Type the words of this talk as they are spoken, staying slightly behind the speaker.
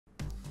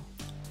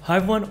Hi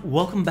everyone,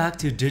 welcome back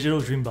to Digital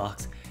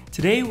Dreambox.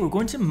 Today we're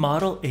going to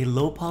model a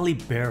low poly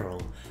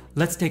barrel.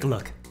 Let's take a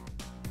look.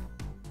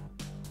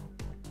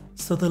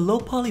 So the low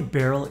poly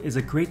barrel is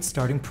a great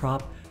starting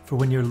prop for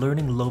when you're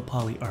learning low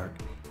poly art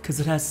because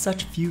it has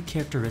such few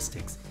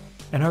characteristics.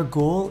 And our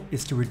goal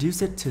is to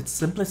reduce it to its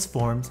simplest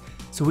forms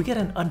so we get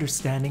an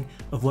understanding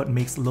of what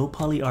makes low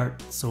poly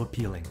art so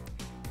appealing.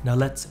 Now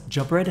let's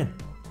jump right in.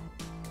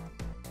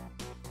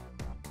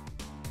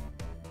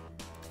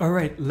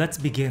 Alright, let's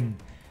begin.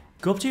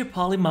 Go up to your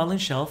poly modeling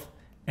shelf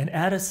and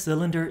add a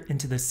cylinder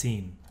into the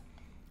scene.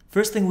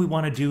 First thing we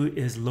want to do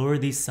is lower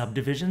these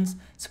subdivisions,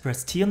 so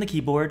press T on the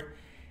keyboard,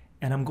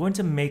 and I'm going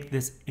to make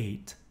this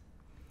 8.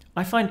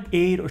 I find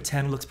 8 or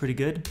 10 looks pretty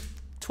good.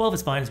 12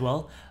 is fine as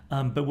well,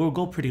 but we'll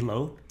go pretty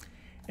low.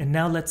 And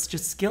now let's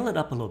just scale it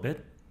up a little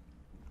bit.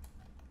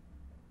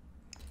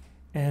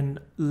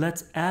 And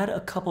let's add a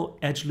couple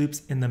edge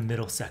loops in the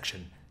middle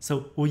section.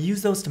 So we'll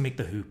use those to make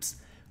the hoops.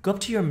 Go up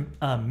to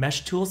your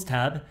Mesh Tools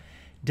tab.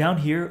 Down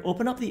here,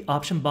 open up the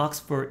option box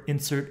for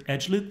Insert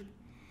Edge Loop.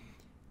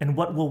 And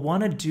what we'll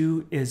want to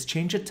do is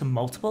change it to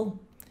multiple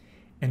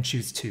and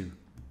choose 2.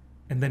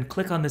 And then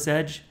click on this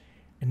edge.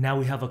 And now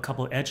we have a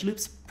couple edge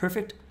loops.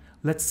 Perfect.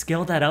 Let's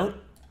scale that out.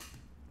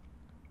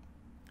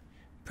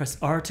 Press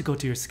R to go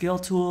to your scale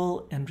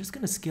tool. And I'm just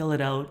going to scale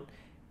it out.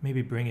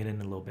 Maybe bring it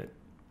in a little bit.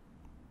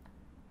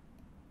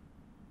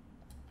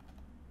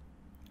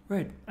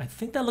 Right, I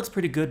think that looks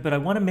pretty good, but I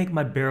want to make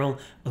my barrel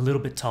a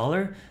little bit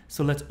taller.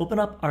 So let's open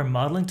up our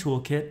modeling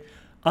toolkit.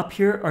 Up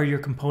here are your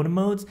component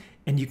modes,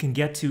 and you can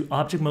get to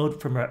object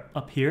mode from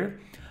up here.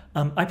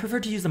 I prefer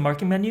to use the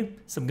marking menu,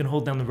 so I'm going to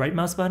hold down the right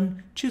mouse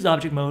button, choose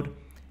object mode,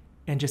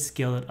 and just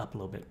scale it up a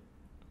little bit.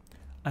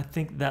 I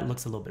think that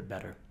looks a little bit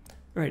better.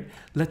 All right,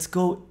 let's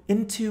go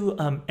into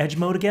edge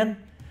mode again.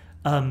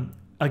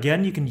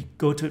 Again, you can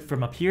go to it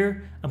from up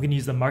here. I'm going to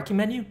use the marking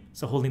menu,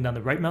 so holding down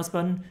the right mouse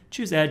button,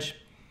 choose edge.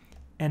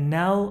 And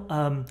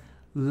now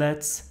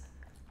let's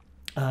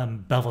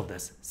bevel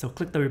this. So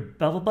click the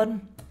bevel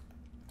button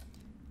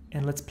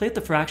and let's play with the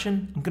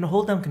fraction. I'm going to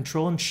hold down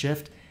Control and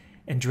Shift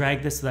and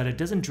drag this so that it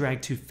doesn't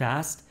drag too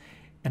fast.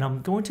 And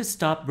I'm going to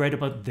stop right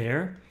about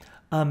there.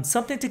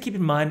 Something to keep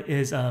in mind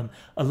is a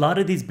lot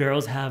of these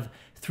barrels have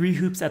 3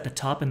 hoops at the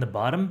top and the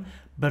bottom,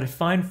 but I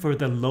find for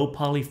the low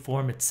poly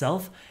form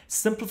itself,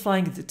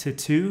 simplifying it to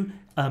 2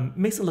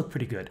 makes it look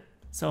pretty good.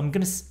 So I'm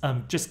going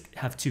to just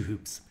have 2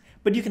 hoops,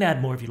 but you can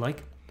add more if you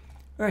like.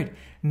 All right,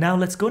 now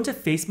let's go into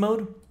face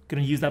mode. I'm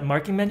going to use that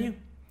marking menu.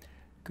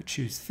 Go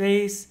choose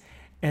face.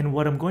 And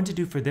what I'm going to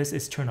do for this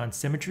is turn on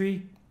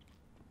symmetry,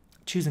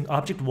 choosing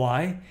object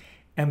Y.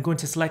 And I'm going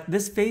to select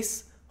this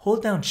face,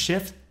 hold down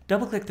Shift,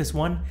 double click this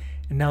one,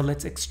 and now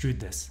let's extrude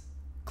this.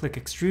 Click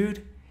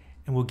extrude,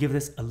 and we'll give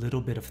this a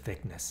little bit of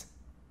thickness.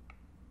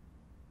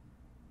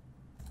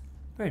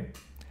 All right,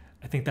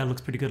 I think that looks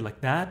pretty good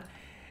like that.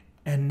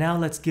 And now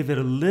let's give it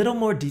a little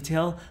more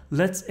detail.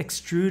 Let's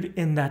extrude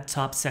in that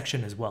top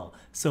section as well.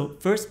 So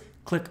first,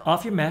 click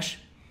off your mesh,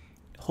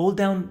 hold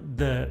down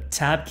the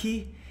tab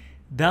key.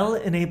 That'll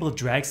enable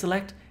drag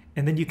select,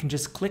 and then you can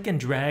just click and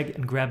drag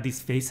and grab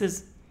these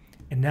faces.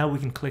 And now we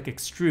can click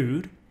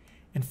extrude.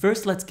 And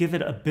first, let's give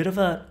it a bit of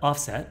an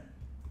offset.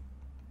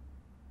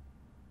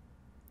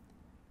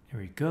 There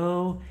we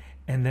go.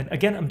 And then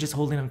again, I'm just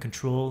holding on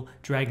Control,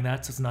 dragging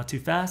that so it's not too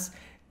fast.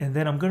 And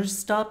then I'm going to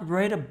stop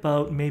right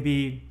about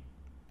maybe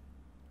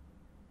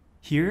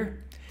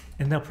here,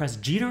 and now press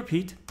G to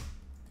repeat.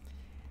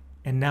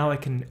 And now I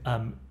can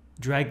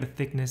drag the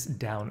thickness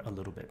down a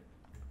little bit.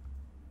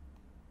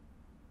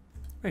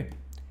 Right,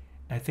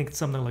 I think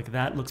something like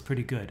that looks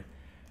pretty good.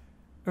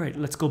 All right,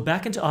 let's go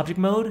back into object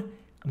mode.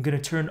 I'm going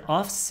to turn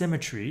off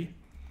symmetry.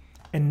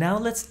 And now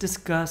let's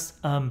discuss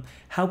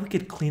how we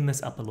could clean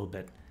this up a little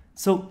bit.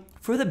 So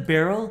for the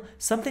barrel,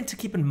 something to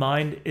keep in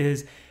mind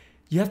is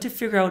you have to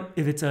figure out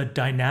if it's a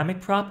dynamic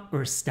prop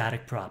or a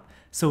static prop.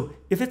 So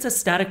if it's a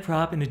static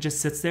prop and it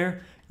just sits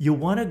there, you'll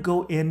want to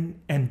go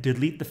in and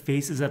delete the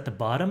faces at the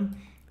bottom.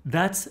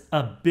 That's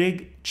a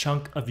big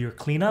chunk of your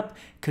cleanup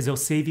because it'll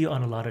save you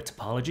on a lot of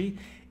topology.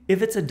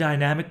 If it's a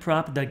dynamic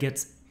prop that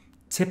gets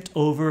tipped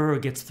over or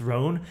gets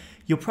thrown,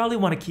 you'll probably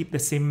want to keep the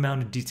same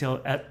amount of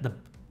detail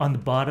on the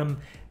bottom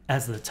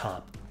as the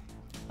top.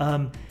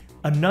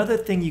 Another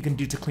thing you can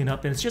do to clean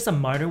up, and it's just a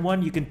minor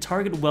one, you can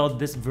target weld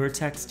this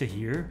vertex to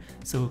here.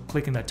 So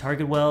click in that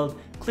target weld,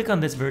 click on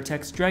this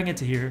vertex, drag it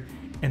to here,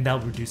 and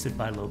that'll reduce it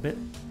by a little bit.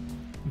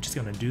 I'm just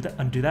gonna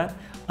undo that.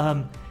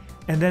 And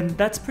then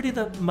that's pretty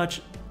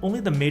much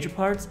only the major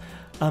parts.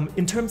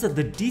 In terms of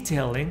the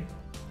detailing,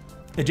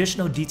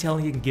 additional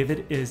detailing you can give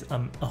it is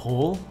a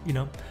hole,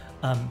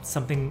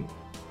 something,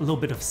 a little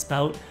bit of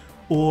spout,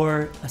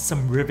 or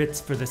some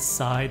rivets for the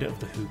side of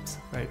the hoops,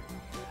 right?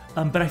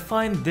 But I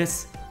find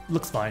this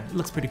looks fine, it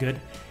looks pretty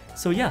good.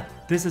 So yeah,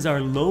 this is our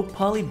low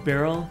poly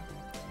barrel,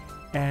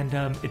 and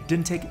it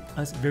didn't take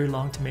us very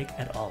long to make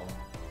at all.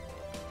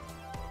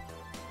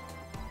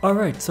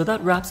 Alright, so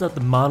that wraps up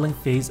the modeling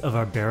phase of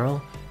our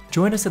barrel.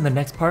 Join us in the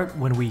next part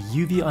when we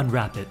UV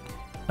unwrap it.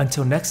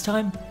 Until next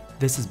time,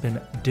 this has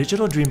been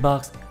Digital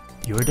Dreambox.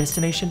 your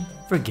destination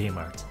for game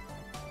art.